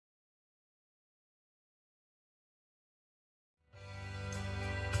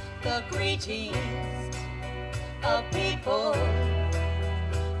the greetings of people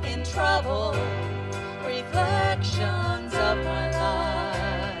in trouble, reflections of my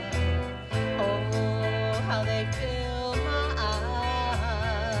life. Oh, how they fill my eyes.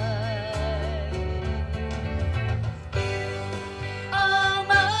 All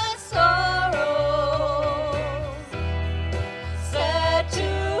my sorrows, sad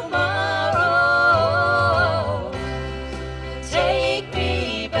tomorrows, take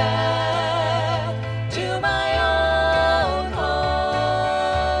me back to my own home.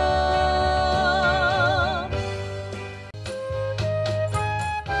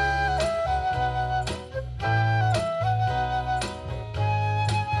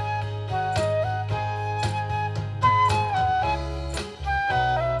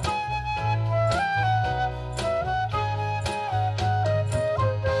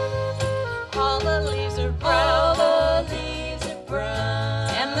 All the leaves are brown, all the leaves are brown,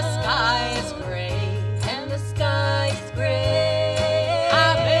 and the sky is gray, and the sky is gray.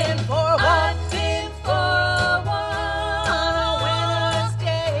 I've been for a walk on a winter's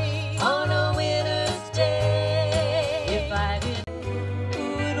day, on a winter's day. If I didn't, who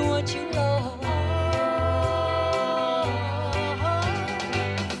would want you, Lord?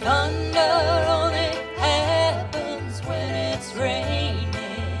 Thunder only happens when it's raining.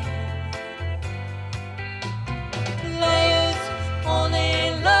 Players only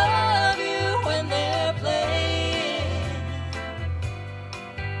love you when they're playing.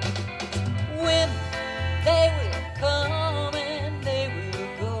 When they will come and they will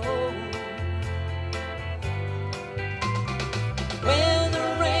go. When the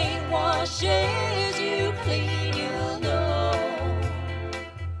rain washes you clean, you'll know.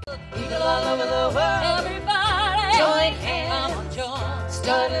 People all over the world, everybody join hands. Come on, join.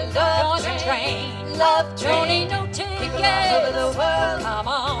 Start a love train. Love train. Don't need no tickets. People all over the world, come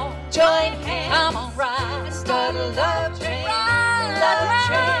on, join hands. Come on, ride. Start a love train. Love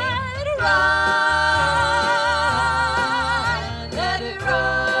train. Ride. Let it ride.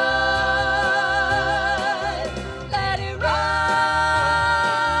 Let it ride.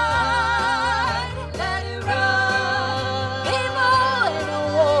 Let it ride. People in a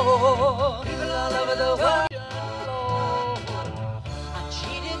war. People all over the world. I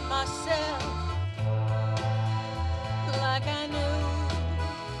cheated myself like I knew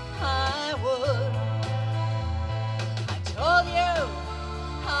I would. I told you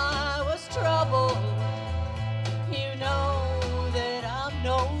I was trouble. You know that I'm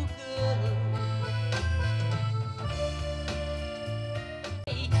no good.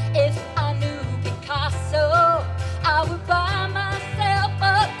 If I knew Picasso, I would buy myself a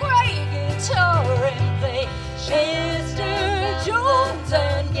great guitar and play Mr. Jones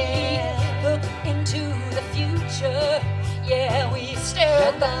and me. Look into the future. Yeah, we stare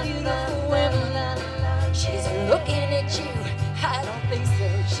at the beautiful women. She's looking at you. I don't think so.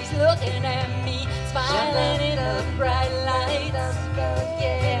 She's looking at me, smiling in the bright lights.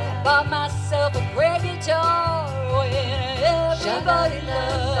 Yeah, bought myself a great guitar when everybody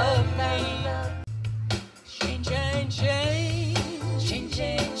loved me. Change, change, change,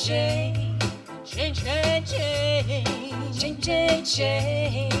 change, change, change, change, change, change, change,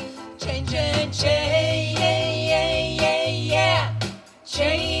 change. Change and change, yeah.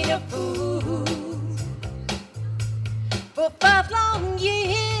 Chain of food for 5 long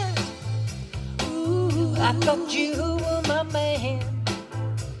years. Ooh, I thought you were my man.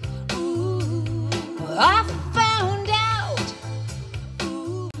 Ooh, I found out.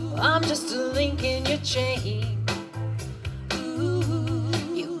 Ooh, I'm just a link in your chain. Ooh,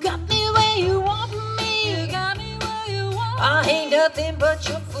 you got me where you want me. You got me where you want me. I ain't nothing but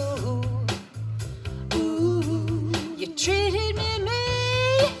your fool. You treated me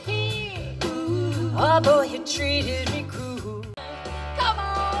mean. Oh boy, you treated me cruel. Come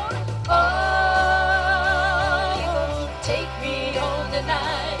on, oh, you gonna take me home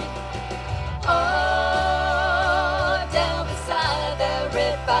tonight. Oh, down beside that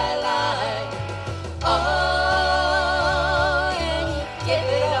red fire line. Oh, and you give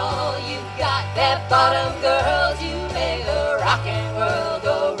it all you got. That bottom girls, you make a rock and roll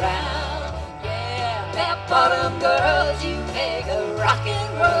go round. Yeah, that bottom girls, you make a rock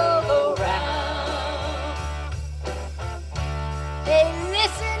and roll go round. Hey,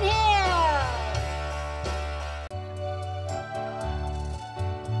 listen here.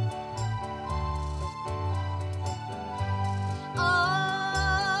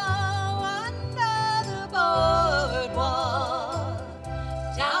 Oh, under the boardwalk,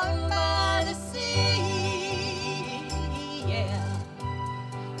 down by the sea, yeah.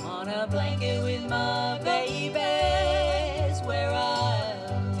 On a blanket with my baby's where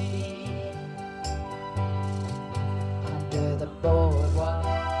I'll be.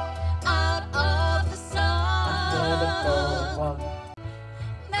 one.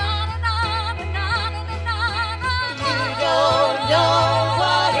 You don't know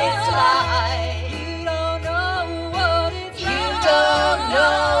what it's like. You don't know what it's like. You don't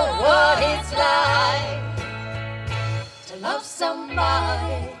know what it's like to love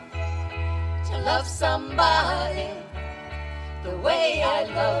somebody, to love somebody the way I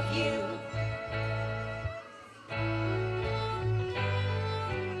love you.